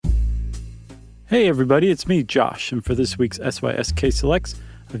Hey everybody, it's me, Josh, and for this week's SYSK Selects,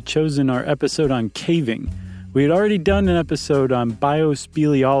 I've chosen our episode on caving. We had already done an episode on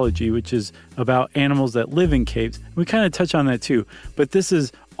biospeleology, which is about animals that live in caves. We kind of touch on that too, but this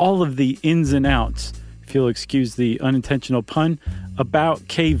is all of the ins and outs, if you'll excuse the unintentional pun, about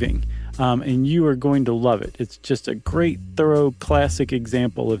caving, and you are going to love it. It's just a great, thorough, classic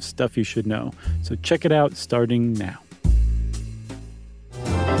example of stuff you should know. So check it out starting now.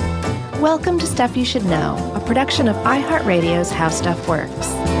 Welcome to Stuff You Should Know, a production of iHeartRadio's How Stuff Works.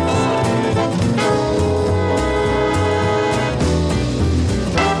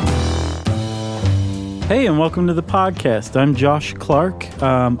 Hey, and welcome to the podcast. I'm Josh Clark.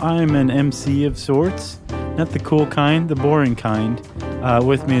 I'm an MC of sorts, not the cool kind, the boring kind.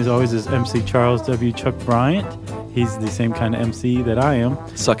 With me, as always, is MC Charles W. Chuck Bryant. He's the same kind of MC that I am.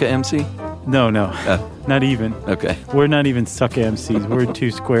 Sucka MC? No, not even. Okay. We're not even sucker MCs. We're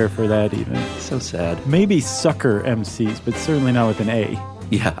too square for that even. So sad. Maybe sucker MCs, but certainly not with an A.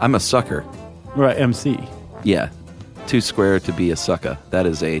 Yeah, I'm a sucker. Right, MC. Yeah. Too square to be a sucka. That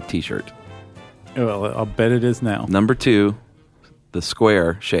is a t-shirt. Well, I'll bet it is now. Number 2, the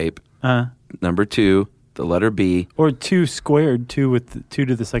square shape. Number 2, the letter B. Or 2 squared, 2 with 2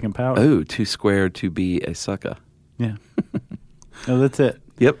 to the second power. Oh, 2 squared to be a sucka. Yeah. Oh, that's it.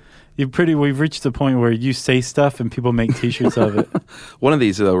 Yep. We've reached the point where you say stuff and people make t-shirts of it. One of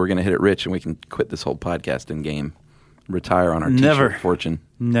these, though, we're going to hit it rich and we can quit this whole podcasting game. Retire on our t-shirt fortune.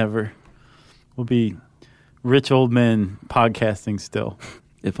 Never. We'll be rich old men podcasting still.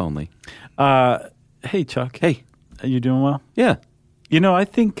 If only. Hey, Chuck. Hey. Are you doing well? Yeah. You know, I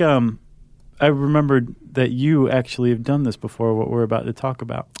think I remembered that you actually have done this before, what we're about to talk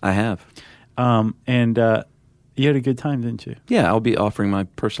about. I have. And you had a good time, didn't you? Yeah, I'll be offering my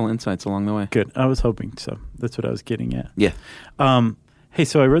personal insights along the way. Good. I was hoping so. That's what I was getting at. Yeah. Hey,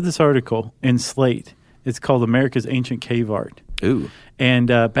 so I read this article in Slate. It's called America's Ancient Cave Art. Ooh. And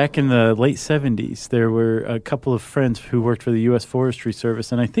back in the late 70s, there were a couple of friends who worked for the U.S. Forestry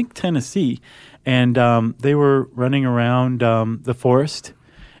Service, and I think Tennessee, and they were running around the forest,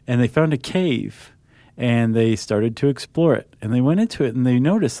 and they found a cave, and they started to explore it. And they went into it, and they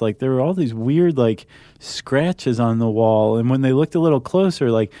noticed, like, there were all these weird, like, scratches on the wall. And when they looked a little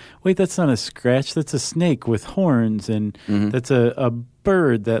closer, like, wait, that's not a scratch. That's a snake with horns. And that's a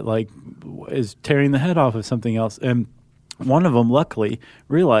bird that, like, is tearing the head off of something else. And one of them, luckily,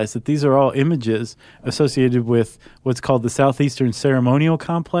 realized that these are all images associated with what's called the Southeastern Ceremonial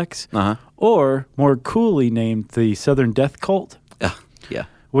Complex, or more coolly named the Southern Death Cult. Yeah.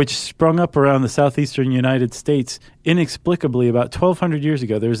 Which sprung up around the southeastern United States inexplicably about 1,200 years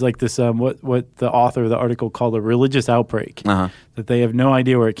ago. There's like this, what the author of the article called a religious outbreak, that they have no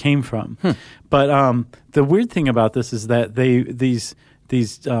idea where it came from. But the weird thing about this is that these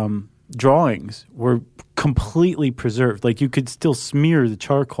drawings were completely preserved. Like you could still smear the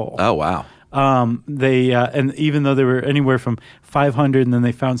charcoal. Oh, wow. And even though they were anywhere from 500, and then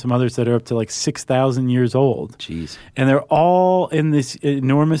they found some others that are up to like 6,000 years old. Jeez. And they're all in this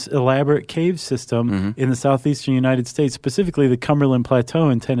enormous, elaborate cave system in the southeastern United States, specifically the Cumberland Plateau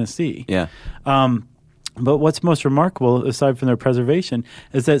in Tennessee. Yeah. But what's most remarkable, aside from their preservation,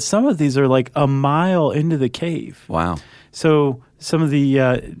 is that some of these are like a mile into the cave. Wow. So some of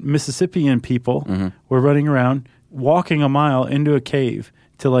the Mississippian people were running around, walking a mile into a cave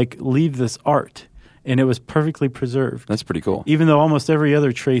to like leave this art, and it was perfectly preserved. That's pretty cool. Even though almost every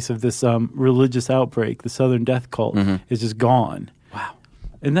other trace of this religious outbreak, the Southern Death Cult, is just gone. Wow.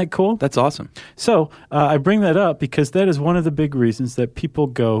 Isn't that cool? That's awesome. So I bring that up because that is one of the big reasons that people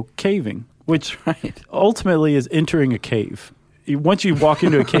go caving, which ultimately is entering a cave. Once you walk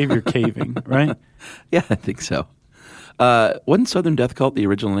into a cave, you're caving, right? Yeah, I think so. Wasn't Southern Death Cult the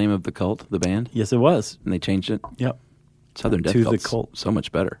original name of the cult, the band? Yes, it was. And they changed it? Yep. Southern Death Cult's the cult. So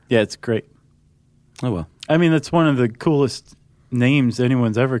much better. Yeah, it's great. Oh, well. I mean, that's one of the coolest names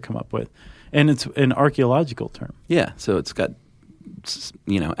anyone's ever come up with. And it's an archaeological term. Yeah, so it's got,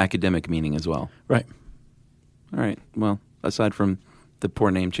 academic meaning as well. Right. All right. Well, aside from the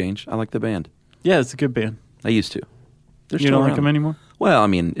poor name change, I like the band. Yeah, it's a good band. I used to. You don't like them anymore? Well, I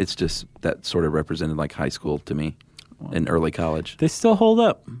mean, it's just that sort of represented like high school to me and early college. They still hold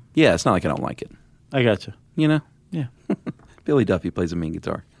up. Yeah, it's not like I don't like it. I gotcha. You know? Yeah. Billy Duffy plays a mean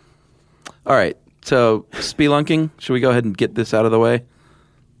guitar. All right. So, spelunking, should we go ahead and get this out of the way?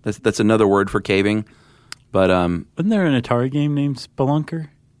 That's another word for caving. But wasn't there an Atari game named Spelunker?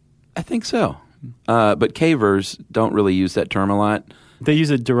 I think so. But cavers don't really use that term a lot. They use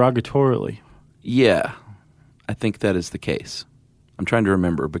it derogatorily. Yeah. I think that is the case. I'm trying to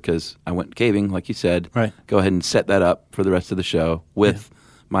remember because I went caving, like you said. Right. Go ahead and set that up for the rest of the show with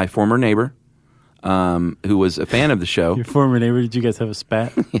my former neighbor, who was a fan of the show. Your former neighbor, did you guys have a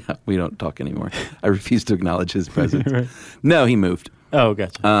spat? Yeah, we don't talk anymore. I refuse to acknowledge his presence. Right. No, he moved. Oh,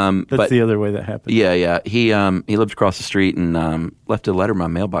 gotcha. That's but the other way that happened. Yeah. He lived across the street and left a letter in my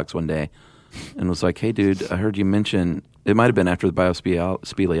mailbox one day and was like, "Hey, dude, I heard you mention." It might have been after the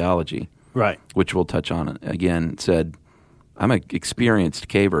biospeleology, Right. which we'll touch on again. Said, "I'm an experienced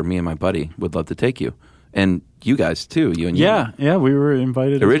caver. Me and my buddy would love to take you, and you guys too. You and you." Yeah, we were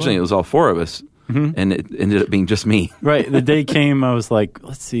invited. Originally, it was all four of us, and it ended up being just me. Right. The day came, I was like,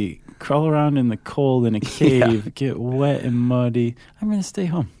 let's see, crawl around in the cold in a cave, get wet and muddy. I'm going to stay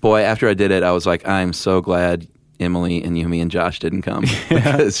home. Boy, after I did it, I was like, I'm so glad Emily and Yumi and Josh didn't come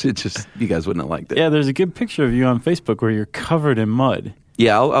because you guys wouldn't have liked it. Yeah, there's a good picture of you on Facebook where you're covered in mud.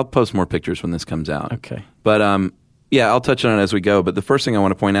 Yeah, I'll post more pictures when this comes out. Okay. But I'll touch on it as we go. But the first thing I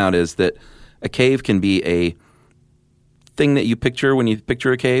want to point out is that a cave can be a thing that you picture when you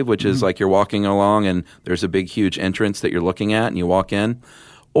picture a cave, which is like you're walking along and there's a big, huge entrance that you're looking at and you walk in.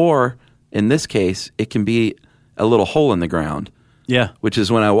 Or in this case, it can be a little hole in the ground. Yeah. Which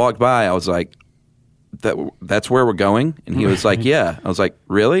is when I walked by, I was like, that's where we're going? And he was like, yeah. I was like,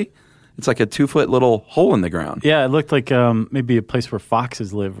 really? It's like a 2-foot little hole in the ground. Yeah, it looked like maybe a place where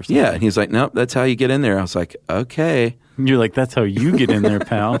foxes live or something. Yeah, and he's like, nope, that's how you get in there. I was like, okay. And you're like, that's how you get in there,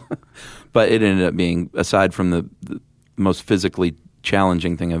 pal. But it ended up being, aside from the most physically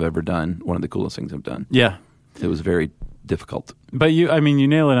challenging thing I've ever done, one of the coolest things I've done. Yeah. It was very difficult. But you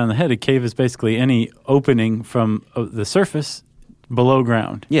nail it on the head. A cave is basically any opening from the surface below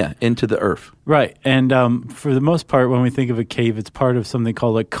ground. Yeah, into the earth. Right. And for the most part, when we think of a cave, it's part of something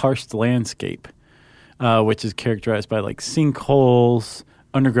called a karst landscape, which is characterized by like sinkholes,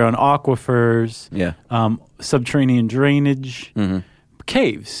 underground aquifers, subterranean drainage,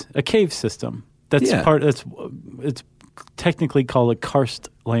 caves, a cave system. It's technically called a karst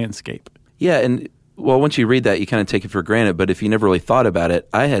landscape. Yeah, and once you read that, you kind of take it for granted. But if you never really thought about it,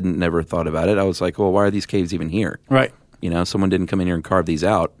 I hadn't never thought about it. I was like, well, why are these caves even here? Right. Someone didn't come in here and carve these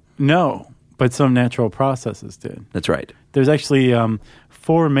out. No, but some natural processes did. That's right. There's actually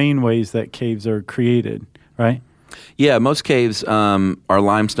 4 main ways that caves are created, right? Yeah, most caves are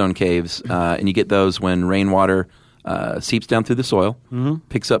limestone caves, and you get those when rainwater seeps down through the soil,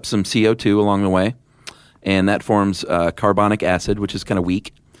 picks up some CO2 along the way, and that forms carbonic acid, which is kind of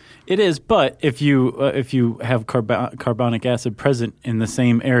weak. It is, but if you have carbonic acid present in the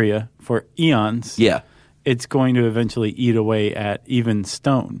same area for eons, it's going to eventually eat away at even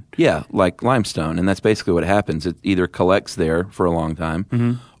stone. Yeah, like limestone, and that's basically what happens. It either collects there for a long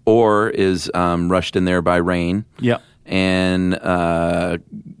time, or is rushed in there by rain. Yeah, and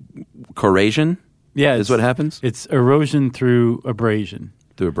corrosion. Yeah, is what happens. It's erosion through abrasion.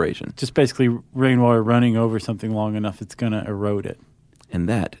 Just basically rainwater running over something long enough, it's going to erode it. And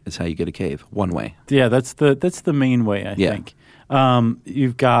that is how you get a cave, one way. Yeah, that's the main way, I think.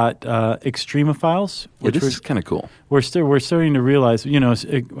 You've got extremophiles. Which this is kind of cool. We're starting to realize,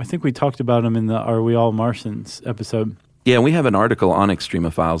 I think we talked about them in the Are We All Martians episode. Yeah, we have an article on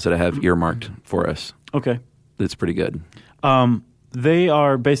extremophiles that I have earmarked for us. Okay. That's pretty good. They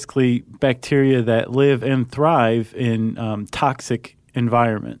are basically bacteria that live and thrive in toxic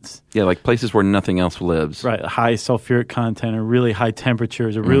environments. Yeah, like places where nothing else lives. Right, high sulfuric content or really high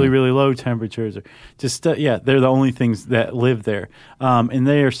temperatures or really, really low temperatures. Or just, they're the only things that live there. And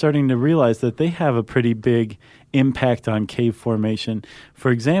they are starting to realize that they have a pretty big impact on cave formation.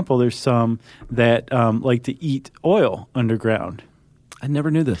 For example, there's some that like to eat oil underground. I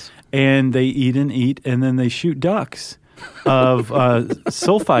never knew this. And they eat, and then they shoot ducks of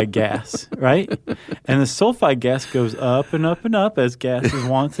sulfide gas, right? And the sulfide gas goes up and up and up, as gases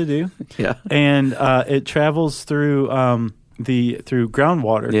want to do. Yeah. And it travels through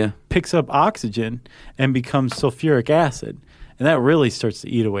groundwater, picks up oxygen, and becomes sulfuric acid. And that really starts to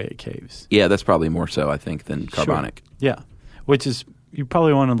eat away at caves. Yeah, that's probably more so, I think, than carbonic. Sure. Yeah, which is, you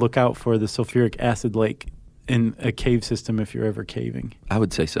probably want to look out for the sulfuric acid lake in a cave system if you're ever caving. I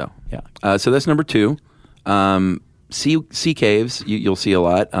would say so. Yeah. So that's number 2. Sea caves, you'll see a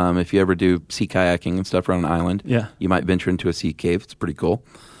lot. If you ever do sea kayaking and stuff around an island, you might venture into a sea cave. It's pretty cool.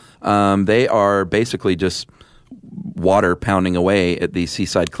 They are basically just water pounding away at these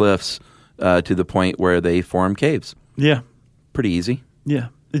seaside cliffs to the point where they form caves. Yeah. Pretty easy. Yeah.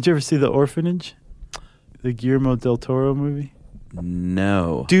 Did you ever see The Orphanage? The Guillermo del Toro movie?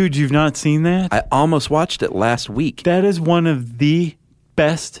 No. Dude, you've not seen that? I almost watched it last week. That is one of the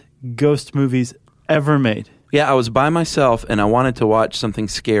best ghost movies ever made. Yeah, I was by myself, and I wanted to watch something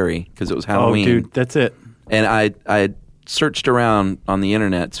scary because it was Halloween. Oh, dude, that's it. And I searched around on the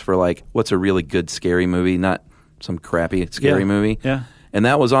internets for, like, what's a really good scary movie, not some crappy scary movie. Yeah. And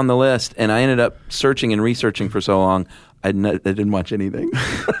that was on the list, and I ended up searching and researching for so long, I didn't watch anything.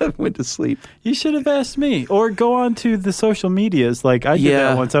 I went to sleep. You should have asked me. Or go on to the social medias like I did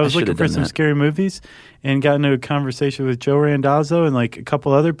that once. I was looking for some scary movies and got into a conversation with Joe Randazzo and like a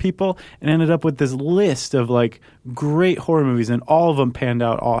couple other people and ended up with this list of like great horror movies, and all of them panned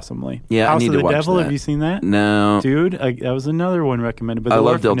out awesomely. Yeah, House I need of to the watch Devil, that. have you seen that? No. Dude, that was another one recommended. But I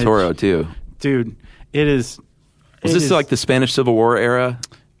love Del Toro, too. Dude, it is... Was this like the Spanish Civil War era?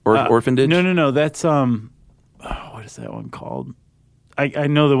 Or Orphanage? No. That's... what is that one called? I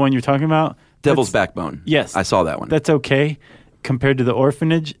know the one you're talking about. Devil's Backbone. Yes. I saw that one. That's okay. Compared to The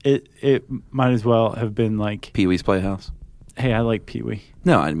Orphanage, it might as well have been like... Pee-wee's Playhouse? Hey, I like Pee-wee.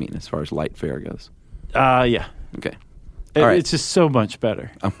 No, I mean as far as light fare goes. Yeah. Okay. All right. It's just so much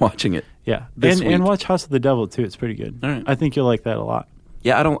better. I'm watching it. Yeah. This And week. watch House of the Devil, too. It's pretty good. All right. I think you'll like that a lot.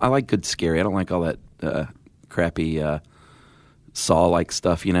 Yeah, I like good scary. I don't like all that crappy Saw-like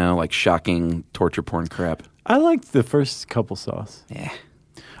stuff, like shocking torture porn crap. I liked the first couple Saws. Yeah.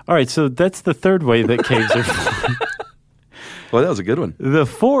 All right, so that's the third way that caves are formed. Well, that was a good one. The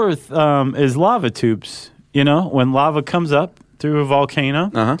fourth is lava tubes. When lava comes up through a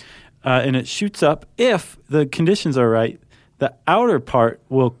volcano and it shoots up, if the conditions are right, the outer part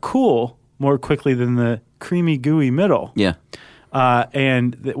will cool more quickly than the creamy, gooey middle. Yeah.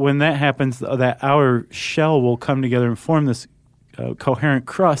 When that happens, that outer shell will come together and form this coherent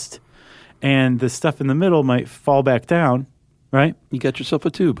crust, and the stuff in the middle might fall back down, right? You got yourself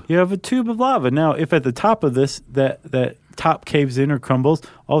a tube. You have a tube of lava. Now, if at the top of this, that top caves in or crumbles,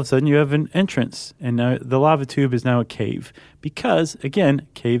 all of a sudden you have an entrance, and now the lava tube is now a cave. Because, again,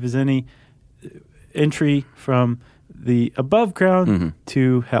 cave is any entry from the above ground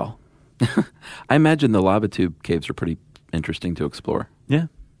to hell. I imagine the lava tube caves are pretty interesting to explore. Yeah.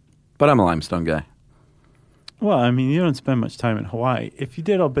 But I'm a limestone guy. Well, I mean, you don't spend much time in Hawaii. If you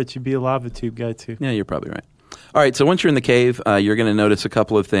did, I'll bet you'd be a lava tube guy, too. Yeah, you're probably right. All right, so once you're in the cave, you're going to notice a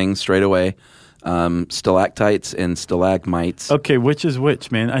couple of things straight away. Stalactites and stalagmites. Okay, which is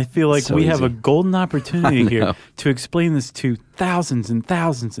which, man? I feel like we have a golden opportunity here to explain this to thousands and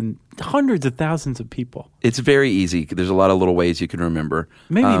thousands and hundreds of thousands of people. It's very easy. There's a lot of little ways you can remember.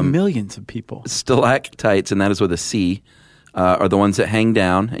 Maybe millions of people. Stalactites, and that is with a C, are the ones that hang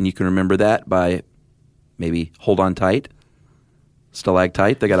down, and you can remember that by maybe hold on tight.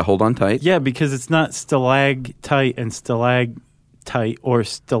 Stalactite, they got to hold on tight. Yeah, because it's not stalactite and stalactite or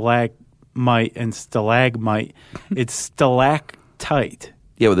stalagmite and stalagmite. It's stalactite.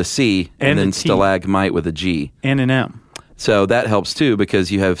 Yeah, with a C, and then stalagmite with a G. And an M. So that helps too,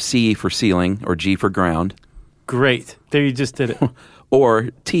 because you have C for ceiling or G for ground. Great. There, you just did it.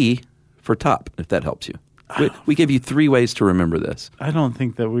 Or T for top, if that helps you. We give you 3 ways to remember this. I don't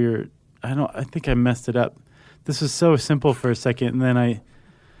think that I think I messed it up. This was so simple for a second, and then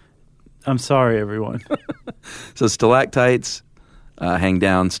I'm sorry, everyone. So stalactites hang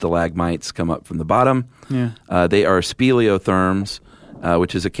down, stalagmites come up from the bottom. Yeah. They are speleotherms,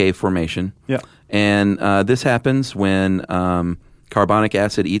 which is a cave formation. Yeah. And this happens when carbonic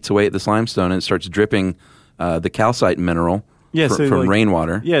acid eats away at this limestone and it starts dripping the calcite mineral from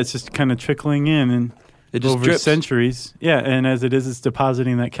rainwater. Yeah, it's just kind of trickling in and it just over drips. Centuries. Yeah, and as it is, it's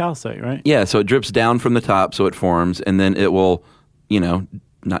depositing that calcite, right? Yeah, so it drips down from the top, so it forms, and then it will,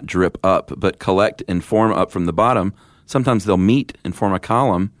 not drip up, but collect and form up from the bottom. Sometimes they'll meet and form a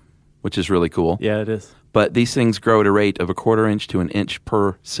column, which is really cool. Yeah, it is. But these things grow at a rate of 1/4 inch to 1 inch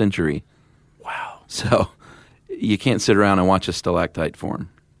per century. Wow. So you can't sit around and watch a stalactite form.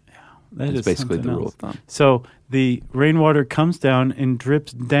 That's basically the rule of thumb. So the rainwater comes down and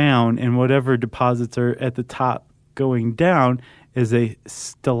drips down, and whatever deposits are at the top going down is a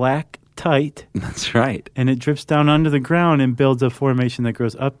stalactite. That's right. And it drips down under the ground and builds a formation that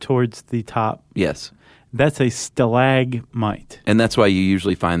grows up towards the top. Yes. That's a stalagmite. And that's why you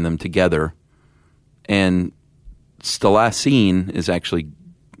usually find them together. And stalacine is actually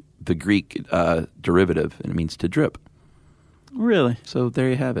the Greek derivative, and it means to drip. Really? So there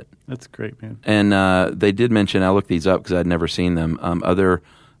you have it. That's great, man. And they did mention, I looked these up because I'd never seen them, other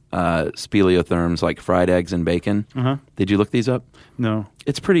speleotherms like fried eggs and bacon. Did you look these up? No.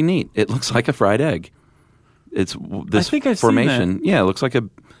 It's pretty neat. It looks like a fried egg. It's this I think I've formation. Seen that. Yeah, it looks like a,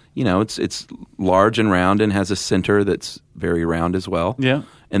 it's large and round and has a center that's very round as well. Yeah.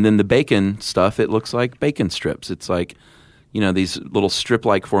 And then the bacon stuff, it looks like bacon strips. It's like, these little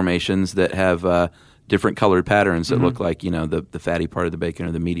strip-like formations that have different colored patterns that look like, the fatty part of the bacon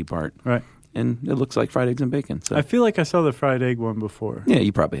or the meaty part. Right. And it looks like fried eggs and bacon. So. I feel like I saw the fried egg one before. Yeah,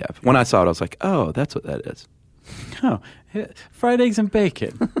 you probably have. When I saw it, I was like, oh, that's what that is. Oh, fried eggs and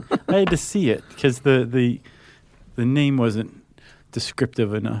bacon. I had to see it because the name wasn't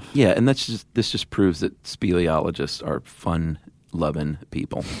descriptive enough. Yeah, and this just proves that speleologists are fun-loving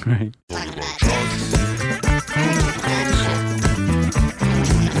people. Right.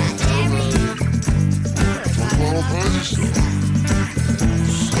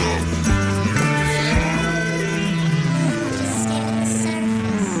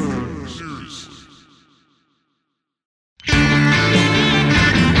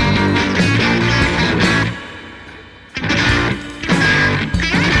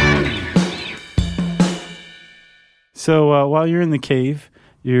 So while you're in the cave,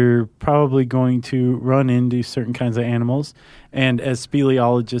 you're probably going to run into certain kinds of animals. And as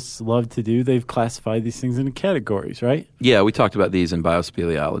speleologists love to do, they've classified these things into categories, right? Yeah, we talked about these in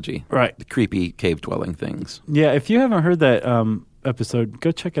biospeleology. Right. The creepy cave-dwelling things. Yeah, if you haven't heard that episode,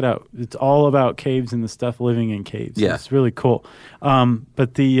 go check it out. It's all about caves and the stuff living in caves. Yeah. It's really cool.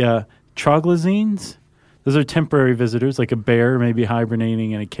 But the troglazines, those are temporary visitors, like a bear maybe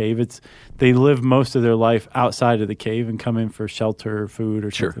hibernating in a cave. They live most of their life outside of the cave and come in for shelter or food or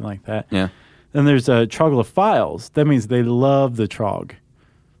something like that. Yeah. Then there's troglophiles. That means they love the trog.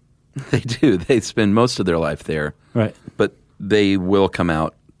 They do. They spend most of their life there. Right. But they will come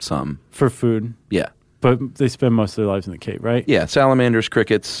out some. For food. Yeah. But they spend most of their lives in the cave, right? Yeah. Salamanders,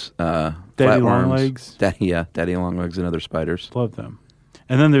 crickets, daddy flatworms. longlegs. Daddy longlegs and other spiders. Love them.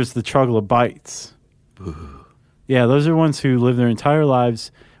 And then there's the troglobites. Yeah, those are ones who live their entire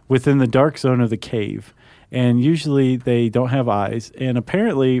lives within the dark zone of the cave. And usually they don't have eyes. And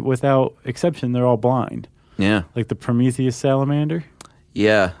apparently, without exception, they're all blind. Yeah. Like the Prometheus salamander.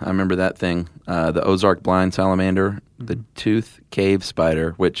 Yeah, I remember that thing. The Ozark blind salamander, the tooth cave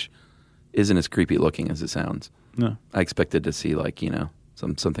spider, which isn't as creepy looking as it sounds. No. I expected to see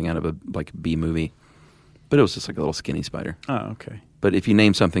something out of a B movie. But it was just like a little skinny spider. Oh, okay. But if you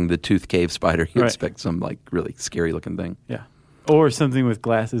name something the tooth cave spider, you Right. expect some really scary looking thing. Yeah. Or something with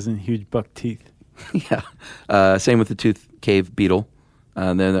glasses and huge buck teeth. Yeah. Same with the tooth cave beetle.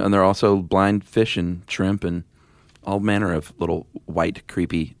 And they're also blind fish and shrimp and all manner of little white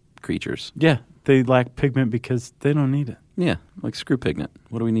creepy creatures. Yeah. They lack pigment because they don't need it. Yeah, like screw pigment.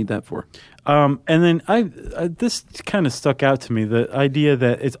 What do we need that for? And then this kind of stuck out to me, the idea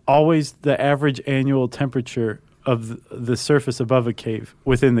that it's always the average annual temperature of the surface above a cave,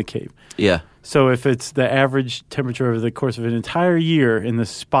 within the cave. Yeah. So if it's the average temperature over the course of an entire year in the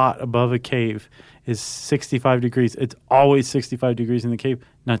spot above a cave is 65 degrees, it's always 65 degrees in the cave.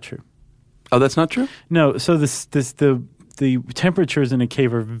 Not true. Oh, that's not true? No. So the temperatures in a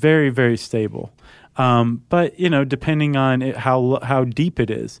cave are very, very stable. But, depending on how deep it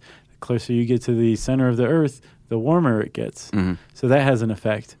is, the closer you get to the center of the earth, the warmer it gets. Mm-hmm. So that has an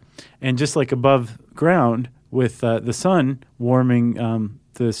effect. And just like above ground, with the sun warming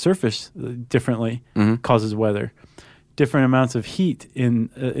the surface differently, causes weather. Different amounts of heat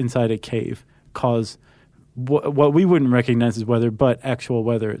inside a cave cause what we wouldn't recognize as weather, but actual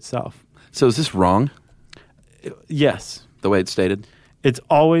weather itself. So is this wrong? Yes. The way it's stated? It's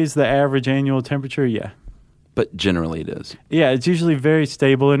always the average annual temperature, yeah. But generally it is. Yeah, it's usually very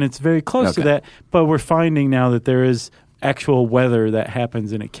stable, and it's very close to that. But we're finding now that there is actual weather that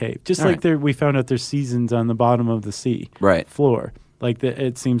happens in a cave. Just like we found out there's seasons on the bottom of the sea floor. Like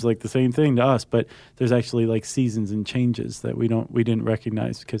it seems like the same thing to us, but there's actually like seasons and changes that we didn't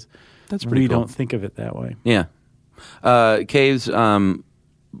recognize because we don't think of it that way. Yeah. Caves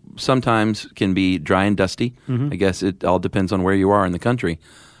sometimes can be dry and dusty. I guess it all depends on where you are in the country.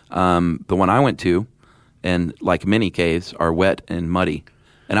 The one I went to, and like many caves, are wet and muddy.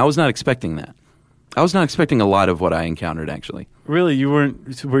 And I was not expecting that. I was not expecting a lot of what I encountered, actually. Really? You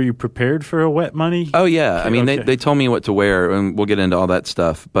weren't? Were you prepared for a wet muddy? Oh, yeah. I mean, they told me what to wear, and we'll get into all that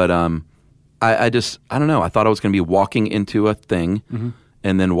stuff. But I don't know. I thought I was going to be walking into a thing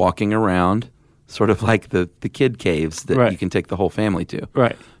and then walking around, sort of like the kid caves that you can take the whole family to.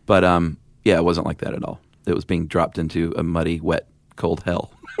 Right. But, yeah, it wasn't like that at all. It was being dropped into a muddy, wet, cold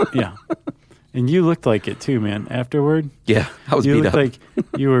hell. Yeah. And you looked like it too, man. Afterward, yeah, I was beat up. You looked like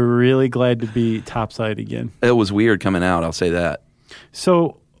you were really glad to be topside again. It was weird coming out. I'll say that.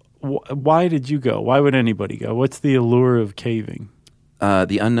 So, why did you go? Why would anybody go? What's the allure of caving?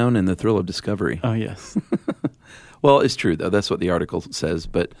 The unknown and the thrill of discovery. Oh, yes. Well, it's true though. That's what the article says.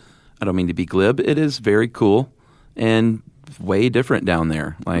 But I don't mean to be glib. It is very cool and way different down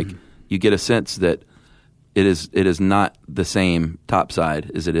there. Like you get a sense that it is not the same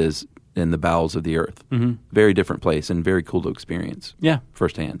topside as it is in the bowels of the earth. Very different place and very cool to experience. Yeah.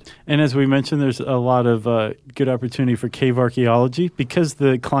 Firsthand. And as we mentioned, there's a lot of good opportunity for cave archaeology because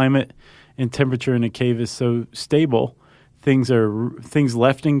the climate and temperature in a cave is so stable. Things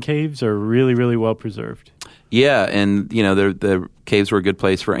left in caves are really, really well preserved. Yeah, and the caves were a good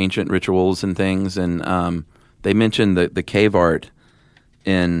place for ancient rituals and things. And they mentioned the cave art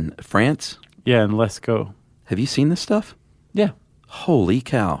in France. Yeah, in Lascaux. Have you seen this stuff? Yeah. Holy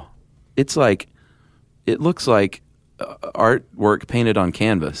cow! It looks like artwork painted on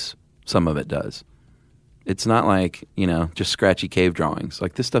canvas. Some of it does. It's not like just scratchy cave drawings.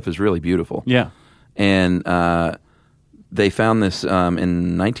 Like this stuff is really beautiful. Yeah. And they found this in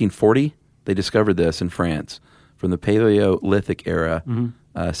 1940. They discovered this in France from the Paleolithic era,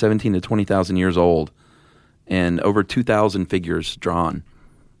 17 to 20,000 years old, and over 2,000 figures drawn.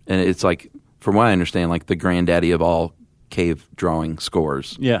 And it's like, from what I understand, like the granddaddy of all cave drawing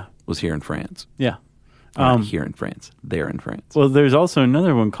scores. Yeah. Was here in France. Yeah. Not here in France. There in France. Well, there's also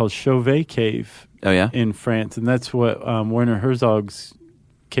another one called Chauvet Cave. Oh, yeah? In France, and that's what Werner Herzog's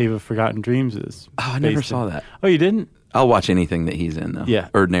Cave of Forgotten Dreams is. Oh, I never saw that. Oh, you didn't? I'll watch anything that he's in, though. Yeah.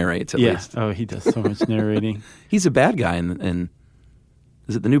 Or narrates, at least. Oh, he does so much narrating. He's a bad guy in...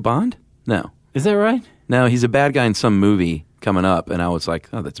 Is it the new Bond? No. Is that right? No, he's a bad guy in some movie coming up, and I was like,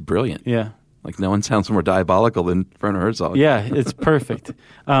 oh, that's brilliant. Yeah. Like, no one sounds more diabolical than Werner Herzog. Yeah, it's perfect.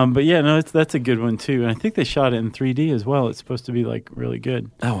 But yeah, no, that's a good one, too. And I think they shot it in 3D as well. It's supposed to be, like, really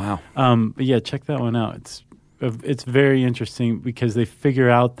good. Oh, wow. But yeah, check that one out. It's very interesting because they figure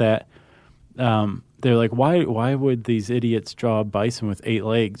out that they're like, why would these idiots draw a bison with 8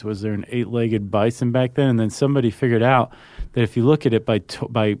 legs? Was there an 8-legged bison back then? And then somebody figured out that if you look at it by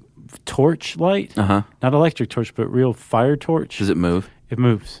torch light, not electric torch, but real fire torch. Does it move? It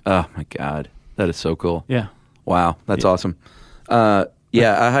moves. Oh, my God. That is so cool. Yeah. Wow. That's awesome. Yeah,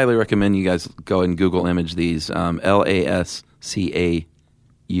 I highly recommend you guys go and Google image these. Lascaux,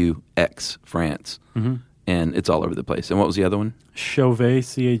 France. Mm-hmm. And it's all over the place. And what was the other one? Chauvet,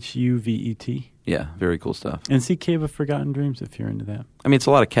 Chuvet. Yeah, very cool stuff. And see Cave of Forgotten Dreams if you're into that. I mean, it's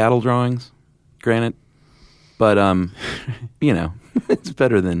a lot of cattle drawings, granted. But, it's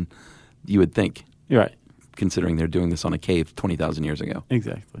better than you would think. You're right. Considering they're doing this on a cave 20,000 years ago.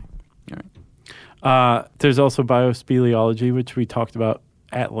 Exactly. All right. There's also biospeleology, which we talked about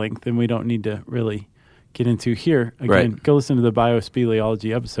at length, and we don't need to really get into here. Again, Go listen to the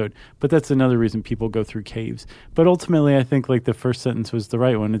biospeleology episode. But that's another reason people go through caves. But ultimately, I think like the first sentence was the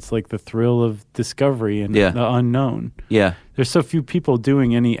right one. It's like the thrill of discovery and the unknown. Yeah. There's so few people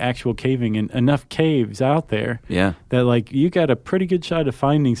doing any actual caving and enough caves out there that like you got a pretty good shot of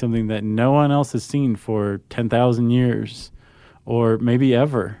finding something that no one else has seen for 10,000 years or maybe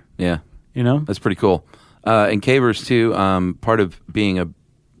ever. Yeah. You know? That's pretty cool. And cavers, too, part of being a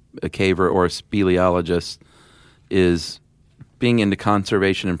caver or a speleologist is being into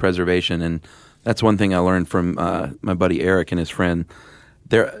conservation and preservation. And that's one thing I learned from my buddy Eric and his friend.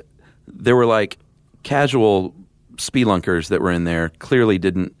 There were like casual spelunkers that were in there, clearly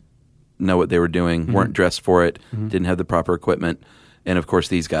didn't know what they were doing, weren't dressed for it, didn't have the proper equipment. And of course,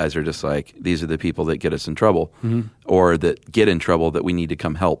 these guys are just like, these are the people that get us in trouble or that get in trouble that we need to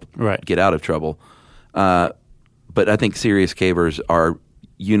come help get out of trouble. But I think serious cavers are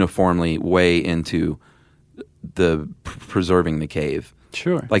uniformly way into the preserving the cave.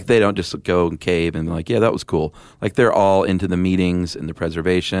 Sure. Like they don't just go and cave and be like, yeah, that was cool. Like they're all into the meetings and the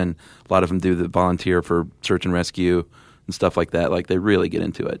preservation. A lot of them do the volunteer for search and rescue and stuff like that. Like they really get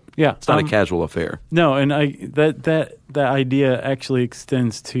into it. Yeah. It's not a casual affair. No, and that idea actually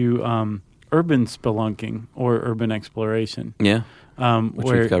extends to urban spelunking or urban exploration. Yeah. Which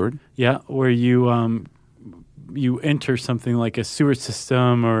we've covered. Yeah, where you enter something like a sewer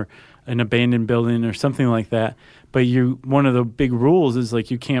system or an abandoned building or something like that. But one of the big rules is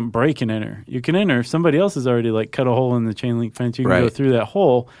like you can't break and enter. You can enter if somebody else has already like cut a hole in the chain link fence. You can go through that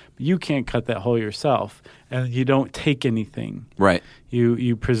hole, but you can't cut that hole yourself. And you don't take anything. Right.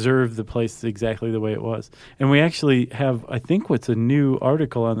 You preserve the place exactly the way it was. And we actually have, I think, what's a new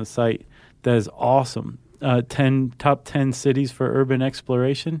article on the site that is awesome. Top 10 cities for urban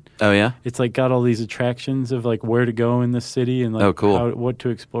exploration. Oh yeah, it's like got all these attractions of like where to go in the city and like what to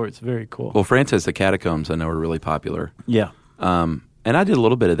explore. It's very cool. Well, France has the catacombs. I know are really popular. Yeah. And I did a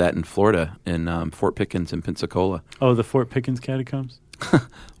little bit of that in Florida in Fort Pickens and Pensacola. Oh, the Fort Pickens catacombs.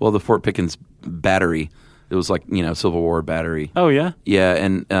 Well, the Fort Pickens battery. It was like Civil War battery. Oh yeah. Yeah,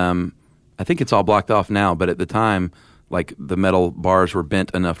 and I think it's all blocked off now. But at the time, like the metal bars were bent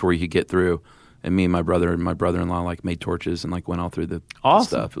enough where you could get through. And me and my brother-in-law like made torches and like went all through the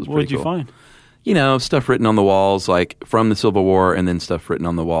stuff. It was pretty cool. What did you find? Stuff written on the walls like from the Civil War, and then stuff written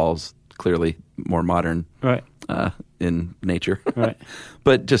on the walls, clearly more modern, in nature,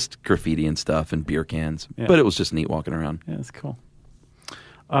 but just graffiti and stuff and beer cans. Yeah. But it was just neat walking around. Yeah, that's cool.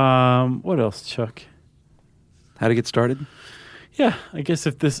 What else, Chuck? How to get started? Yeah, I guess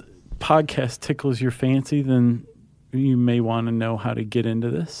if this podcast tickles your fancy, then you may want to know how to get into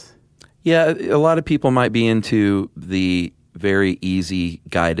this. Yeah, a lot of people might be into the very easy,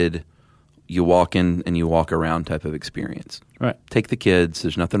 guided, you walk in and you walk around type of experience. Right. Take the kids.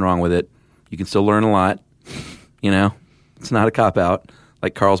 There's nothing wrong with it. You can still learn a lot. It's not a cop-out.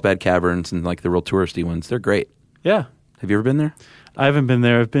 Like Carlsbad Caverns and like the real touristy ones. They're great. Yeah. Have you ever been there? I haven't been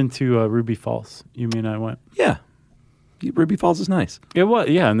there. I've been to Ruby Falls. You mean I went? Yeah. Ruby Falls is nice. It was,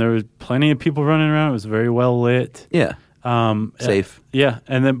 yeah. And there was plenty of people running around. It was very well lit. Yeah. Safe. Yeah.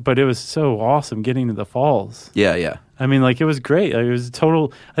 But it was so awesome getting to the falls. Yeah, yeah. I mean, like, it was great. It was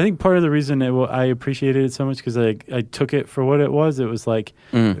total. I think part of the reason I appreciated it so much because I took it for what it was. It was like,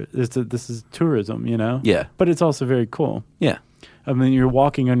 this is tourism, Yeah. But it's also very cool. Yeah. I mean, you're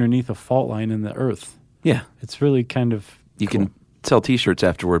walking underneath a fault line in the earth. Yeah. It's really kind of You cool. can sell T-shirts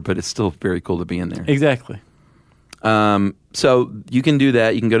afterward, but it's still very cool to be in there. Exactly. So you can do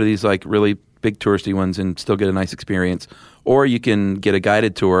that. You can go to these like really big touristy ones and still get a nice experience. Or you can get a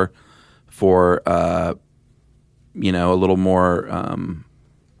guided tour for, a little more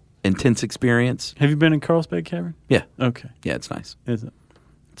intense experience. Have you been in Carlsbad Cavern? Yeah. Okay. Yeah, it's nice. Is it?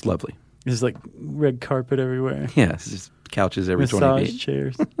 It's lovely. There's like red carpet everywhere. Yeah, it's just couches every 20 Massage feet.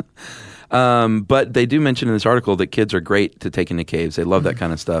 chairs. But they do mention in this article that kids are great to take into caves. They love that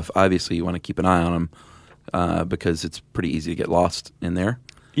kind of stuff. Obviously, you want to keep an eye on them because it's pretty easy to get lost in there.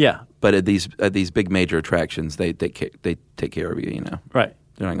 Yeah. But at these big major attractions, they take care of you. Right.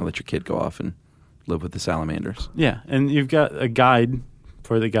 They're not going to let your kid go off and live with the salamanders. Yeah, and you've got a guide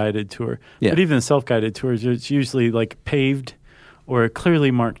for the guided tour. Yeah. But even the self-guided tours, it's usually like paved or a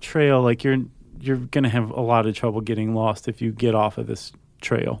clearly marked trail. Like you're going to have a lot of trouble getting lost if you get off of this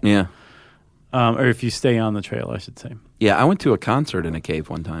trail. Yeah. Or if you stay on the trail, I should say. Yeah, I went to a concert in a cave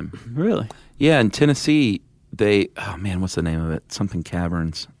one time. Really? Yeah, in Tennessee, what's the name of it? Something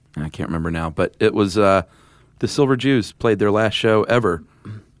Caverns. I can't remember now. But it was the Silver Jews played their last show ever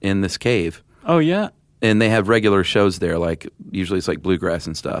in this cave. Oh, yeah? And they have regular shows there, like usually it's like bluegrass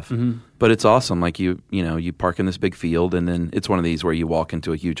and stuff. Mm-hmm. But it's awesome. Like you park in this big field, and then it's one of these where you walk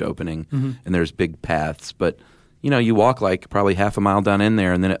into a huge opening, and there's big paths. But you walk like probably half a mile down in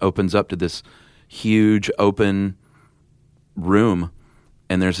there, and then it opens up to this huge open room,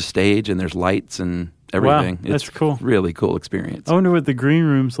 and there's a stage, and there's lights and everything. Wow, that's cool. Really cool experience. I wonder what the green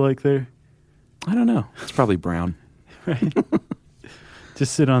room's like there. I don't know. It's probably brown. Right.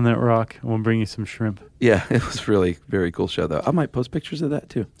 Just sit on that rock, and we'll bring you some shrimp. Yeah, it was really very cool show, though. I might post pictures of that,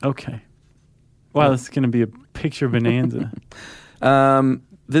 too. Okay. Wow, this is going to be a picture bonanza. Then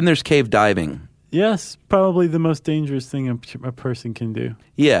there's cave diving. Yes, probably the most dangerous thing a person can do.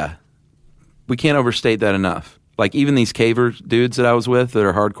 Yeah. We can't overstate that enough. Like, even these caver dudes that I was with that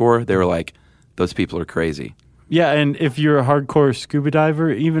are hardcore, they were like, those people are crazy. Yeah, and if you're a hardcore scuba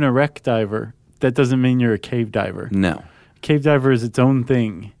diver, even a wreck diver, that doesn't mean you're a cave diver. No. Cave diver is its own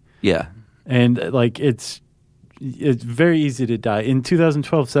thing. Yeah. And like it's very easy to die. In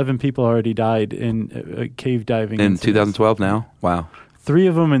 2012, 7 people already died in cave diving. In incidents. 2012 now? Wow. 3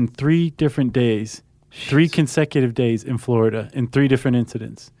 of them in 3 different days. Jeez. 3 consecutive days in Florida in 3 different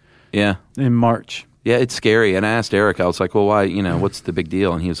incidents. Yeah. In March. Yeah, it's scary. And I asked Eric, I was like, well, why, what's the big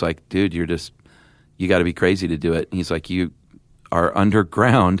deal? And he was like, dude, you got to be crazy to do it. And he's like, you are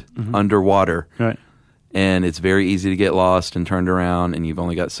underground, underwater. Right. And it's very easy to get lost and turned around, and you've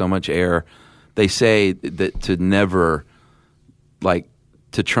only got so much air. They say that to never,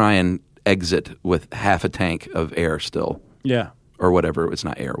 to try and exit with half a tank of air still. Yeah. Or whatever. It's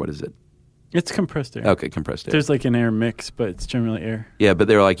not air. What is it? It's compressed air. Okay, compressed air. There's like an air mix, but it's generally air. Yeah, but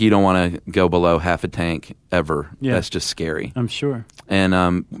they were like, you don't want to go below half a tank ever. Yeah. That's just scary. I'm sure.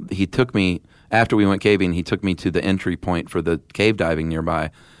 And he took me, after we went caving, he took me to the entry point for the cave diving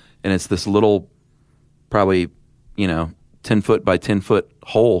nearby. And it's this little, probably, 10-foot by 10-foot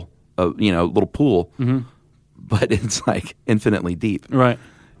hole, little pool. Mm-hmm. But it's like infinitely deep. Right.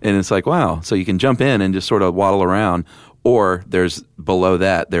 And it's like, wow. So you can jump in and just sort of waddle around. Or there's below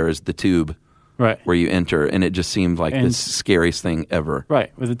that, there's the tube. Right. Where you enter, and it just seemed like the scariest thing ever.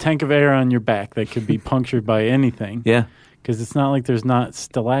 Right, with a tank of air on your back that could be punctured by anything. Yeah. Because it's not like there's not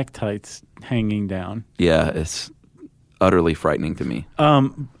stalactites hanging down. Yeah, it's utterly frightening to me.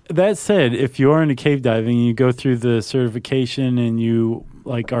 That said, if you are into cave diving, you go through the certification and you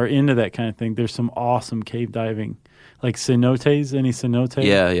are into that kind of thing, there's some awesome cave diving. Like cenotes, any cenote?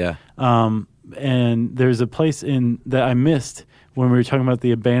 Yeah, yeah. And there's a place that I missed when we were talking about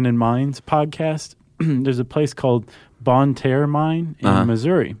the Abandoned Mines podcast. There's a place called Bonne Terre Mine in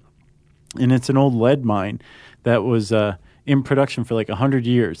Missouri. And it's an old lead mine that was in production for 100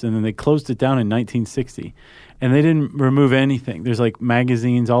 years. And then they closed it down in 1960. and they didn't remove anything. There's like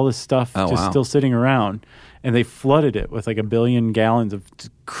magazines, all this stuff still sitting around, and they flooded it with like 1 billion gallons of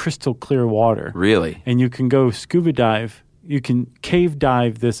crystal clear water. Really? And you can go scuba dive. You can cave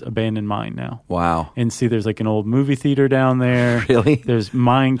dive this abandoned mine now. Wow. And see there's like an old movie theater down there. Really? There's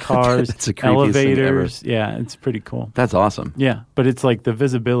mine cars, That's the creepiest elevators. thing ever. Yeah, it's pretty cool. That's awesome. Yeah, but it's like the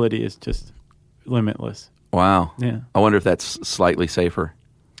visibility is just limitless. Wow. Yeah. I wonder if that's slightly safer.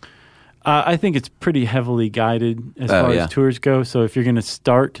 I think it's pretty heavily guided as far as tours go. So if you're going to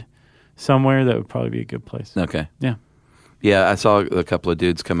start somewhere, that would probably be a good place. Okay. Yeah. Yeah, I saw a couple of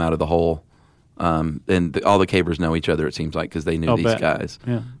dudes come out of the hole. And all the cavers know each other, it seems like, because they knew these guys.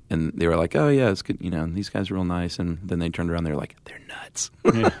 Yeah. And they were like, oh, yeah, it's good. These guys are real nice. And then they turned around, they were like, they're nuts.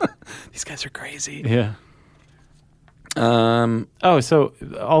 Yeah. These guys are crazy. Yeah. So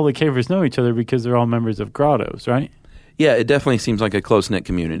all the cavers know each other because they're all members of grottos, right? Yeah, it definitely seems like a close-knit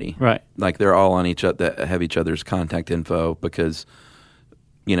community. Right. Like they're all on each other, that have each other's contact info because,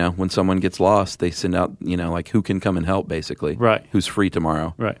 when someone gets lost, they send out, like who can come and help, basically. Right. Who's free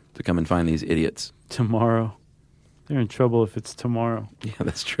tomorrow. Right. To come and find these idiots. Tomorrow. They're in trouble if it's tomorrow. Yeah,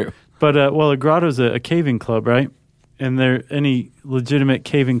 that's true. But, a grotto's a caving club, right? And any legitimate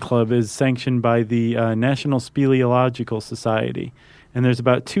caving club is sanctioned by the National Speleological Society. And there's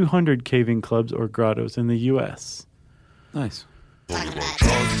about 200 caving clubs or grottos in the U.S. Nice.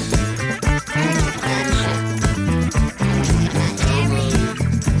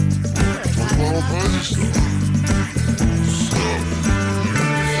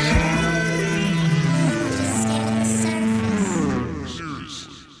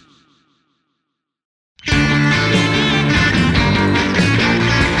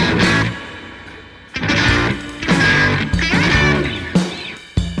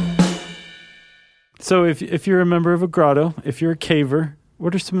 So if you're a member of a grotto, if you're a caver,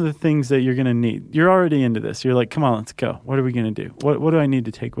 what are some of the things that you're going to need? You're already into this. You're like, come on, let's go. What are we going to do? What do I need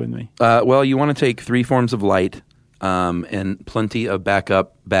to take with me? Well, you want to take 3 forms of light and plenty of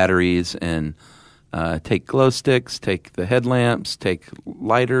backup batteries and take glow sticks, take the headlamps, take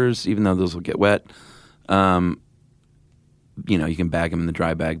lighters, even though those will get wet. You can bag them in the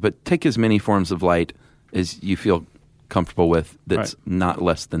dry bag. But take as many forms of light as you feel comfortable with that's not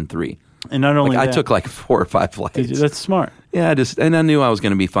less than 3. And not only I took like 4 or 5 lights. That's smart. Yeah, and I knew I was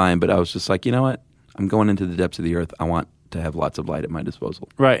going to be fine, but I was just like, you know what? I'm going into the depths of the earth. I want to have lots of light at my disposal.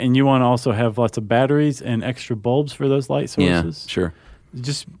 Right, and you want to also have lots of batteries and extra bulbs for those light sources. Yeah, sure.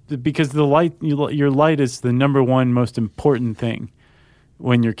 Just because the light, your light is the number one most important thing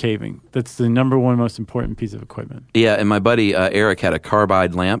when you're caving. That's the number one most important piece of equipment. Yeah, and my buddy Eric had a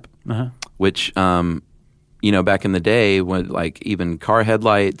carbide lamp, which back in the day, when like even car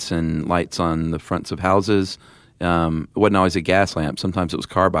headlights and lights on the fronts of houses, it wasn't always a gas lamp. Sometimes it was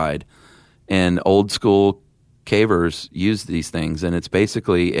carbide. And old school cavers used these things, and it's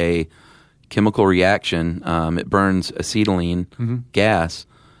basically a chemical reaction. It burns acetylene gas,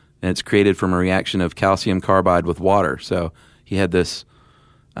 and it's created from a reaction of calcium carbide with water. So he had this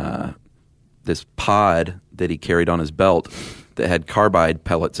pod that he carried on his belt that had carbide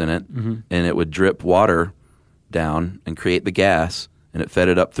pellets in it, and it would drip water down and create the gas, and it fed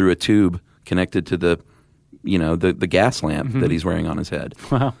it up through a tube connected to the gas lamp that he's wearing on his head.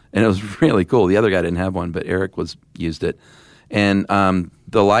 Wow. And it was really cool. The other guy didn't have one, but Eric used it. And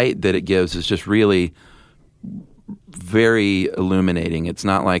the light that it gives is just really very illuminating. It's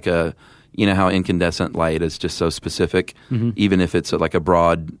not like how incandescent light is just so specific, even if it's like a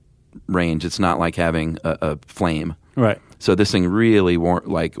broad range. It's not like having a flame. Right. So this thing really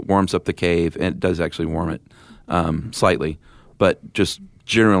warms up the cave, and it does actually warm it slightly, but just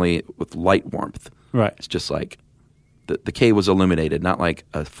generally with light warmth. Right. It's just like the cave was illuminated, not like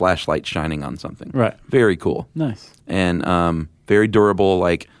a flashlight shining on something. Right. Very cool. Nice. And very durable.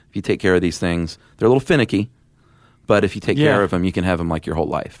 Like if you take care of these things, they're a little finicky, but if you take care of them, you can have them like your whole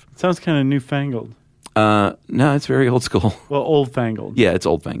life. It sounds kind of newfangled. No, it's very old school. Well, old-fangled. Yeah, it's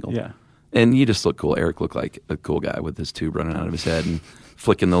old-fangled. Yeah. And you just look cool. Eric looked like a cool guy with his tube running out of his head and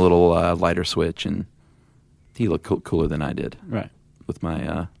flicking the little lighter switch, and he looked cooler than I did. Right. With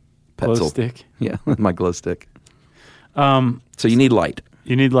my glow stick. Yeah, with my glow stick. So you need light.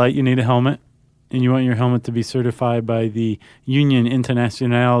 You need light. You need a helmet. And you want your helmet to be certified by the Union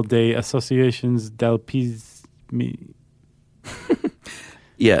Internationale des Associations d'Alpinisme.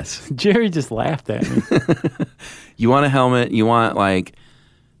 Yes. Jerry just laughed at me. You want a helmet. You want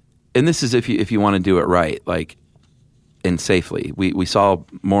and this is if you want to do it right, and safely. We saw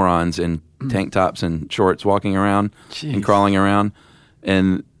morons in tank tops and shorts walking around and crawling around,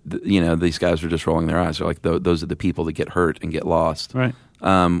 and these guys were just rolling their eyes. They're like, those are the people that get hurt and get lost. Right.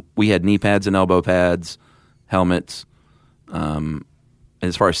 We had knee pads and elbow pads, helmets.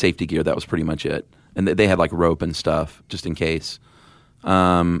 As far as safety gear, that was pretty much it. And they had like rope and stuff just in case.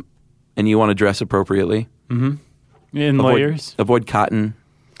 And you want to dress appropriately. Mm-hmm. In layers? Avoid cotton.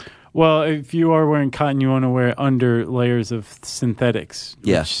 Well, if you are wearing cotton, you want to wear under layers of synthetics.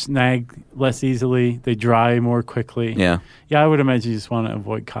 Yeah. Which snag less easily. They dry more quickly. Yeah. Yeah, I would imagine you just want to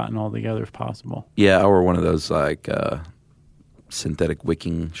avoid cotton altogether if possible. Yeah, or one of those like synthetic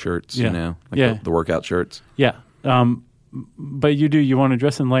wicking shirts, yeah. Like the workout shirts. Yeah. But you want to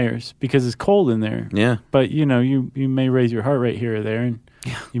dress in layers because it's cold in there. Yeah. But, you may raise your heart rate here or there, and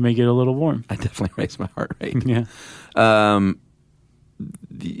you may get a little warm. I definitely raise my heart rate. Yeah.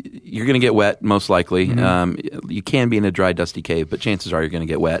 You're going to get wet, most likely. Mm-hmm. You can be in a dry, dusty cave, but chances are you're going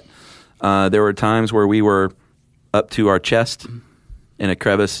to get wet. There were times where we were up to our chest in a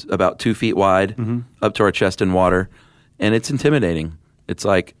crevice about 2 feet wide, up to our chest in water, and it's intimidating. It's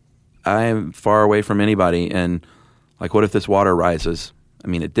like I'm far away from anybody, and like, what if this water rises? I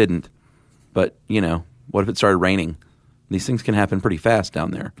mean, it didn't, but, what if it started raining? These things can happen pretty fast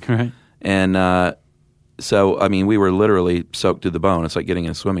down there. Right. And so, I mean, we were literally soaked to the bone. It's like getting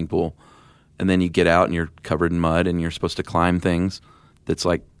in a swimming pool. And then you get out and you're covered in mud and you're supposed to climb things that's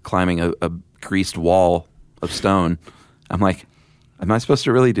like climbing a greased wall of stone. I'm like, am I supposed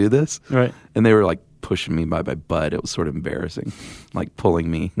to really do this? Right. And they were like pushing me by my butt. It was sort of embarrassing, like pulling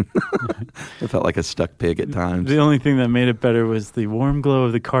me. I felt like a stuck pig at times. The only thing that made it better was the warm glow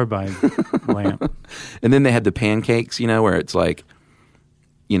of the carbide lamp. And then they had the pancakes, where it's like,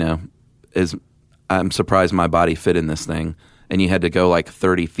 I'm surprised my body fit in this thing. And you had to go like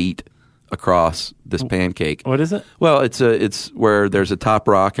 30 feet across this pancake. What is it? Well, it's where there's a top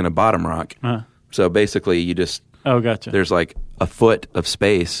rock and a bottom rock. So basically you just... Oh, gotcha. There's like a foot of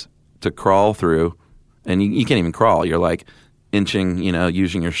space to crawl through. And you can't even crawl. You're like inching,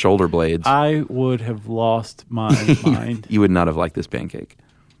 using your shoulder blades. I would have lost my mind. You would not have liked this pancake.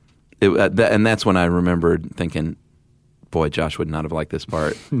 And that's when I remembered thinking, boy, Josh would not have liked this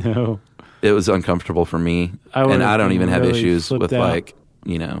part. No. It was uncomfortable for me. And I don't even have really issues with out.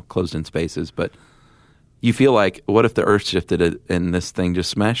 closed in spaces. But you feel like, what if the earth shifted and this thing just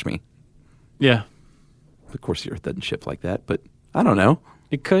smashed me? Yeah. Of course, the earth doesn't shift like that, but I don't know.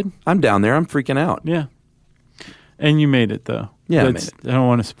 It could. I'm down there. I'm freaking out. Yeah. And you made it, though. Yeah, I made it. I don't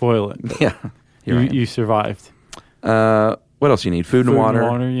want to spoil it. Yeah. You survived. What else you need? Food and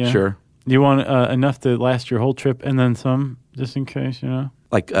water. Yeah. Sure. You want enough to last your whole trip and then some, just in case,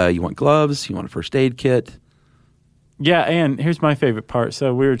 Like you want gloves, you want a first aid kit. Yeah, and here's my favorite part.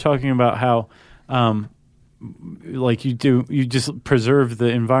 So we were talking about how you just preserve the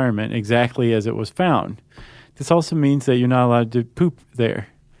environment exactly as it was found. This also means that you're not allowed to poop there.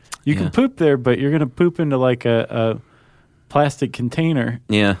 You can poop there, but you're going to poop into like a plastic container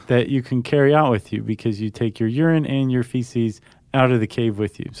that you can carry out with you because you take your urine and your feces out of the cave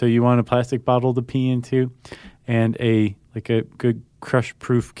with you. So you want a plastic bottle to pee into and a good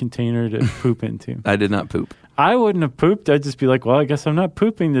crush-proof container to poop into. I did not poop. I wouldn't have pooped. I'd just be like, well, I guess I'm not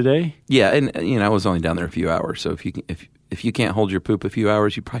pooping today. Yeah, and I was only down there a few hours, so if you can't hold your poop a few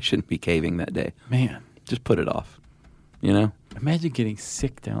hours, you probably shouldn't be caving that day. Man. Just put it off, Imagine getting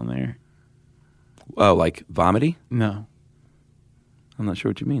sick down there. Oh, like vomity? No. I'm not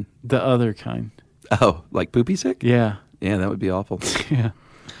sure what you mean. The other kind. Oh, like poopy sick? Yeah. Yeah, that would be awful. Yeah.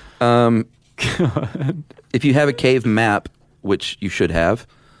 If you have a cave map, which you should have,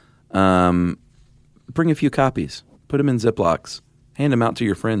 bring a few copies. Put them in Ziplocs. Hand them out to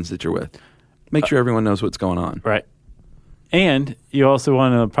your friends that you're with. Make sure everyone knows what's going on. Right. And you also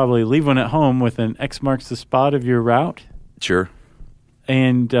want to probably leave one at home with an X marks the spot of your route. Sure.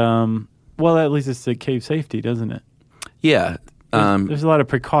 And, that leads us to cave safety, doesn't it? Yeah. There's a lot of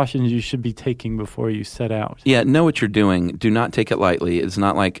precautions you should be taking before you set out. Yeah, know what you're doing. Do not take it lightly. It's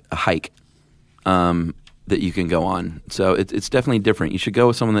not like a hike that you can go on. So it's definitely different. You should go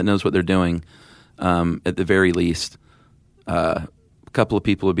with someone that knows what they're doing at the very least. A couple of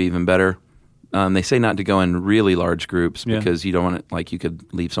people would be even better. They say not to go in really large groups because you don't want to, you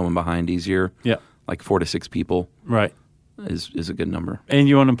could leave someone behind easier. Yeah. Like 4 to 6 people. Right. Is a good number. And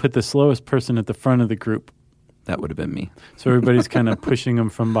you want to put the slowest person at the front of the group. That would have been me. So everybody's kind of pushing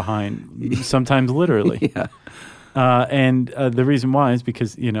them from behind, sometimes literally. Yeah. And the reason why is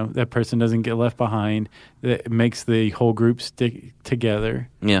because, that person doesn't get left behind. That makes the whole group stick together.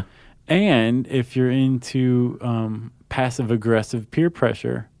 Yeah. And if you're into passive-aggressive peer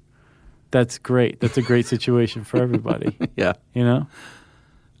pressure, that's great. That's a great situation for everybody. Yeah.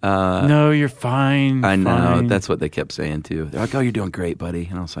 No, you're fine. I know. Fine. That's what they kept saying, too. They're like, oh, you're doing great, buddy.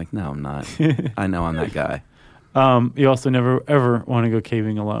 And I was like, no, I'm not. I know I'm that guy. You also never, ever want to go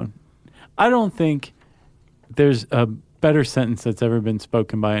caving alone. I don't think There's a better sentence that's ever been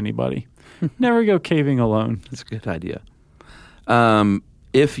spoken by anybody. Never go caving alone. That's a good idea.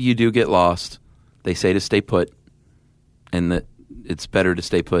 If you do get lost, they say to stay put, and that it's better to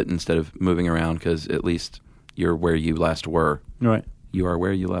stay put instead of moving around because at least you're where you last were. Right. You are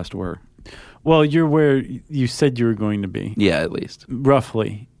where you last were. Well, you're where you said you were going to be. Yeah, at least.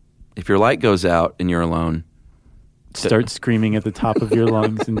 Roughly. If your light goes out and you're alone, start screaming at the top of your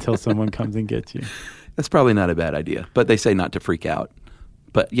lungs until someone comes and gets you. That's probably not a bad idea, but they say not to freak out.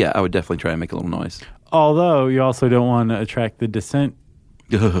 But yeah, I would definitely try and make a little noise. Although you also don't want to attract the descent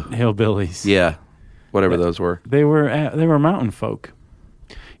hillbillies. Yeah, whatever those were. They were mountain folk.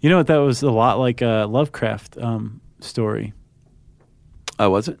 You know what? That was a lot like a Lovecraft story. Oh,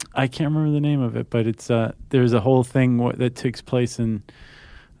 was it? I can't remember the name of it, but it's there's a whole thing that takes place in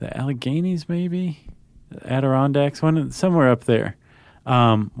the Alleghenies, maybe Adirondacks, somewhere up there,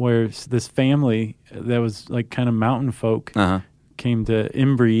 where this family that was like kind of mountain folk came to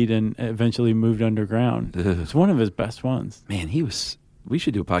inbreed and eventually moved underground. It's one of his best ones. Man, we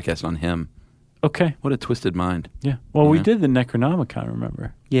should do a podcast on him. Okay. What a twisted mind. Yeah. Well, we did the Necronomicon,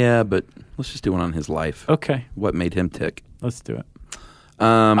 remember? Yeah, but let's just do one on his life. Okay. What made him tick? Let's do it.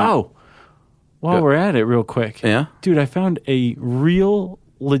 While we're at it real quick. Yeah? Dude, I found a real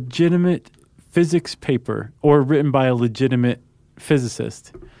legitimate physics paper or written by a legitimate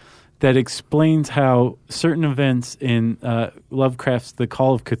physicist that explains how certain events in Lovecraft's The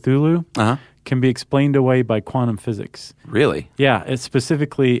Call of Cthulhu can be explained away by quantum physics. Really? Yeah, it's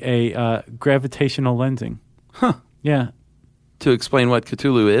specifically a gravitational lensing. Huh. Yeah. To explain what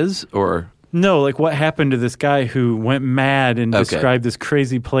Cthulhu is, or... No, like what happened to this guy who went mad and described this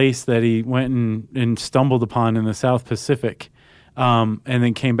crazy place that he went and stumbled upon in the South Pacific, and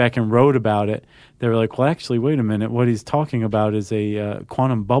then came back and wrote about it. They were like, well, actually, wait a minute. What he's talking about is a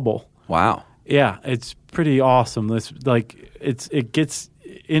quantum bubble. Wow. Yeah, it's pretty awesome. It gets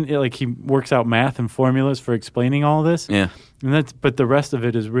in, like he works out math and formulas for explaining all this. Yeah. But the rest of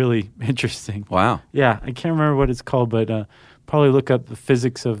it is really interesting. Wow. Yeah, I can't remember what it's called, but probably look up the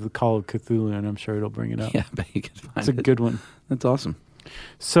physics of the Call of Cthulhu, and I'm sure it'll bring it up. Yeah, I bet you can find it. It's a good one. That's awesome.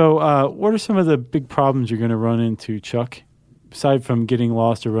 So what are some of the big problems you're going to run into, Chuck, aside from getting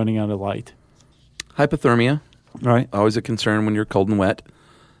lost or running out of light? Hypothermia. Right. Always a concern when you're cold and wet.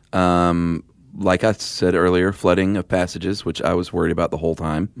 Like I said earlier, flooding of passages, which I was worried about the whole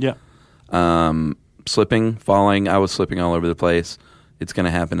time. Yeah. Slipping, falling. I was slipping all over the place. It's going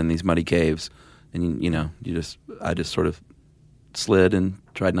to happen in these muddy caves. And, I just sort of slid and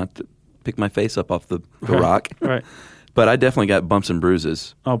tried not to pick my face up off the rock. Right. But I definitely got bumps and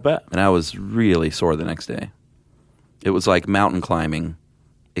bruises. I'll bet. And I was really sore the next day. It was like mountain climbing,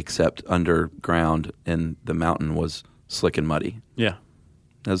 except underground, and the mountain was slick and muddy. Yeah.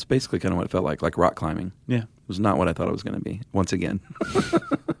 That was basically kind of what it felt like rock climbing. Yeah. It was not what I thought it was going to be, once again. I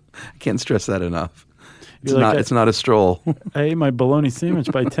can't stress that enough. It's not a stroll. I ate my bologna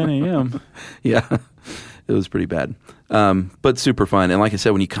sandwich by 10 a.m. Yeah. It was pretty bad. But super fun. And like I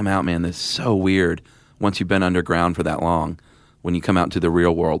said, when you come out, man, that's so weird. Once you've been underground for that long, when you come out into the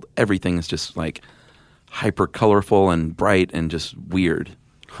real world, everything is just like hyper colorful and bright and just weird.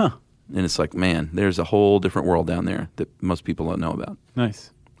 Huh. And it's like, man, there's a whole different world down there that most people don't know about.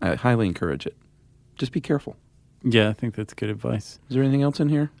 Nice. I highly encourage it. Just be careful. Yeah, I think that's good advice. Is there anything else in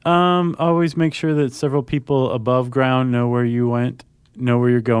here? Always make sure that several people above ground know where you went, know where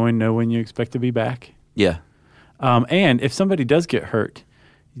you're going, know when you expect to be back. Yeah. And if somebody does get hurt,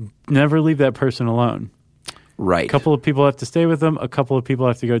 never leave that person alone. Right. A couple of people have to stay with them. A couple of people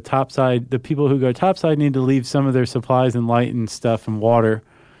have to go topside. The people who go topside need to leave some of their supplies and light and stuff and water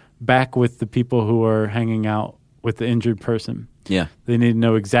back with the people who are hanging out with the injured person. Yeah. They need to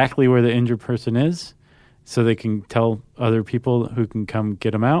know exactly where the injured person is so they can tell other people who can come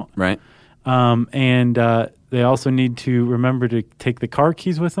get them out. Right. And they also need to remember to take the car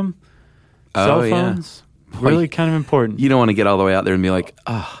keys with them. Cell phones. Yeah. Really kind of important. You don't want to get all the way out there and be like,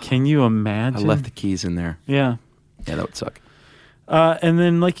 oh. Can you imagine? I left the keys in there. Yeah. Yeah, that would suck. And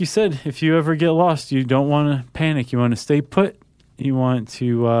then, like you said, if you ever get lost, you don't want to panic. You want to stay put. You want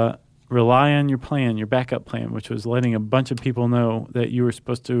to rely on your plan, your backup plan, which was letting a bunch of people know that you were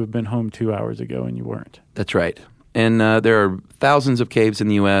supposed to have been home 2 hours ago and you weren't. That's right. And there are thousands of caves in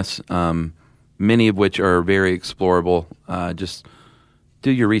the U.S., many of which are very explorable. Just do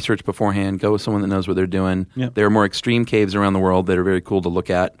your research beforehand. Go with someone that knows what they're doing. Yep. There are more extreme caves around the world that are very cool to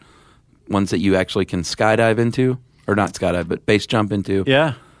look at, ones that you actually can skydive into, or not skydive, but base jump into.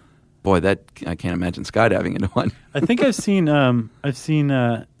 Yeah. Boy, that I can't imagine skydiving into one. I think I've seen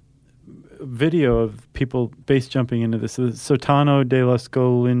video of people base jumping into this. Sotano de las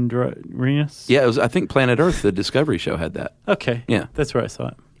Golondrinas? Yeah, it was, I think Planet Earth, the Discovery show, had that. Okay. Yeah. That's where I saw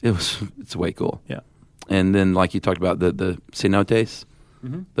it. It's way cool. Yeah. And then, like you talked about, the cenotes,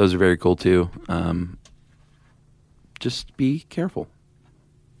 those are very cool too. Just be careful.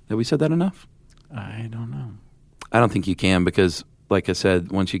 Have we said that enough? I don't know. I don't think you can because, like I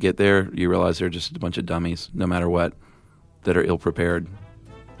said, once you get there, you realize they're just a bunch of dummies, no matter what, that are ill-prepared.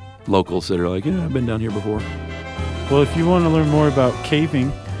 Locals that are like, yeah, I've been down here before. Well, if you want to learn more about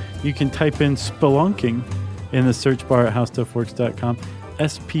caving, you can type in spelunking in the search bar at howstuffworks.com,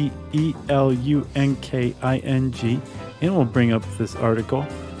 SPELUNKING, and we'll bring up this article.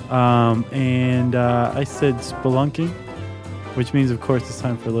 And I said spelunking, which means, of course, it's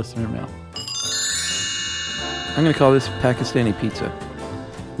time for listener mail. I'm going to call this Pakistani pizza.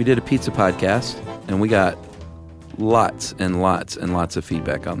 We did a pizza podcast, and we got lots and lots and lots of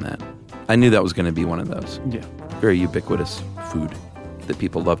feedback on that. I knew that was going to be one of those. Yeah. Very ubiquitous food that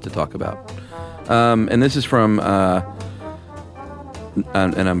people love to talk about. And this is from, and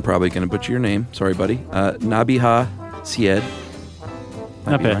I'm probably going to butcher your name. Sorry, buddy. Nabiha Syed.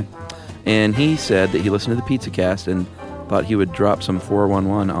 Not bad. Right. And he said that he listened to the Pizza Cast and thought he would drop some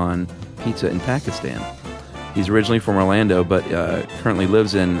 411 on pizza in Pakistan. He's originally from Orlando, but currently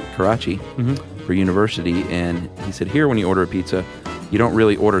lives in Karachi for university. And he said, here, when you order a pizza, you don't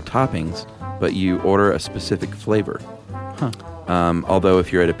really order toppings, but you order a specific flavor. Huh. Although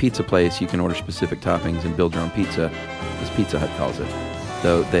if you're at a pizza place, you can order specific toppings and build your own pizza, as Pizza Hut calls it.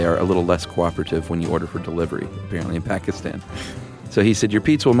 Though they are a little less cooperative when you order for delivery, apparently in Pakistan. So he said, your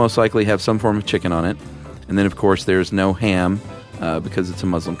pizza will most likely have some form of chicken on it. And then, of course, there's no ham because it's a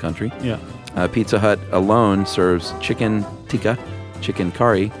Muslim country. Yeah. Pizza Hut alone serves chicken tikka, chicken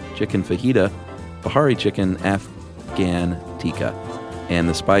curry, chicken fajita, Bahari chicken, Afghan tikka, and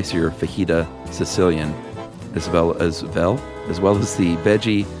the spicier fajita Sicilian, as well as the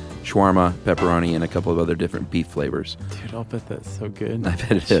veggie, shawarma, pepperoni, and a couple of other different beef flavors. Dude, I'll bet that's so good. I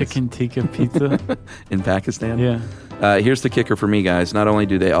bet it is. Chicken tikka pizza. In Pakistan? Yeah. Here's the kicker for me, guys. Not only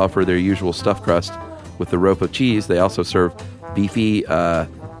do they offer their usual stuffed crust with the rope of cheese, they also serve beefy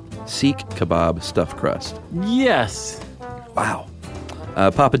SYSK kebab stuffed crust. Yes. Wow.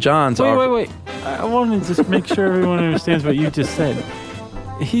 Papa John's... Wait. I want to just make sure everyone understands what you just said.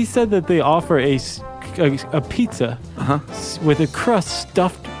 He said that they offer a pizza with a crust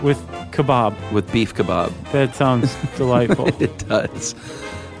stuffed with kebab. With beef kebab. That sounds delightful. It does.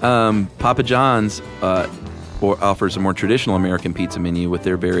 Papa John's offers a more traditional American pizza menu with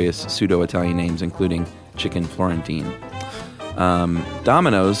their various pseudo-Italian names, including chicken Florentine.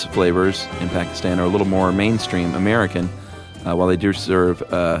 Domino's flavors in Pakistan are a little more mainstream American, while they do serve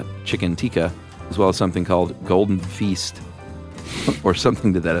chicken tikka, as well as something called Golden Feast, or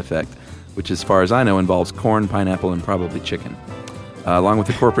something to that effect, which, as far as I know, involves corn, pineapple, and probably chicken. Along with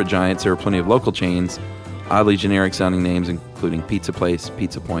the corporate giants, there are plenty of local chains, oddly generic-sounding names, including Pizza Place,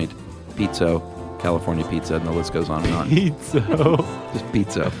 Pizza Point, Pizzo, California Pizza, and the list goes on and on. Pizzo. Just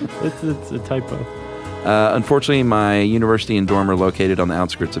Pizzo. It's a typo. Unfortunately, my university and dorm are located on the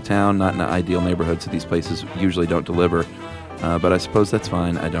outskirts of town, not in an ideal neighborhood, so these places usually don't deliver. But I suppose that's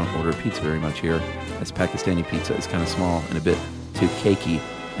fine. I don't order pizza very much here, as Pakistani pizza is kind of small and a bit too cakey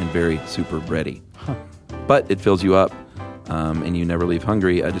and very super bready. Huh. But it fills you up, and you never leave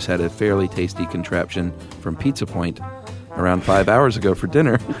hungry. I just had a fairly tasty contraption from Pizza Point around 5 hours ago for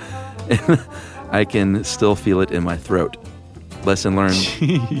dinner, and I can still feel it in my throat. Lesson learned,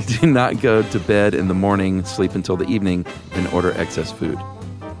 do not go to bed in the morning, sleep until the evening, and order excess food.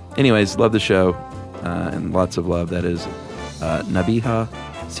 Anyways, love the show, and lots of love. That is Nabiha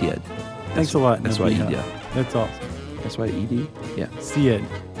Syed. Thanks a lot, Nabiha. Nabiha. Yeah. That's awesome. S-Y-E-D? Yeah. Syed.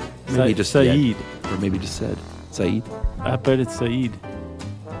 Maybe just Saeed. Or maybe just said. Saeed? I bet it's Saeed.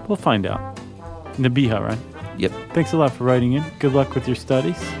 We'll find out. Nabiha, right? Yep. Thanks a lot for writing in. Good luck with your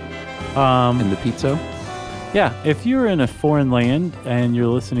studies. And the pizza? Yeah, if you're in a foreign land and you're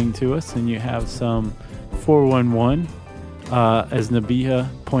listening to us and you have some 411, as Nabiha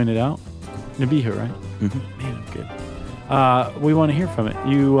pointed out. Nabiha, right? Mm-hmm. Man, I'm good. We want to hear from it.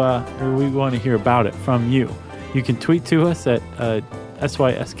 Or we want to hear about it from you. You can tweet to us at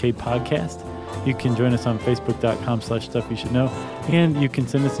SYSK Podcast. You can join us on Facebook.com/StuffYouShouldKnow. And you can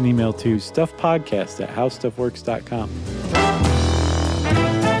send us an email to stuffpodcast@howstuffworks.com.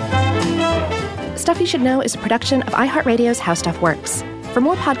 Stuff You Should Know is a production of iHeartRadio's How Stuff Works. For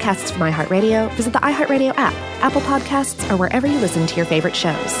more podcasts from iHeartRadio, visit the iHeartRadio app, Apple Podcasts, or wherever you listen to your favorite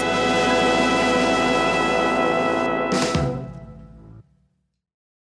shows.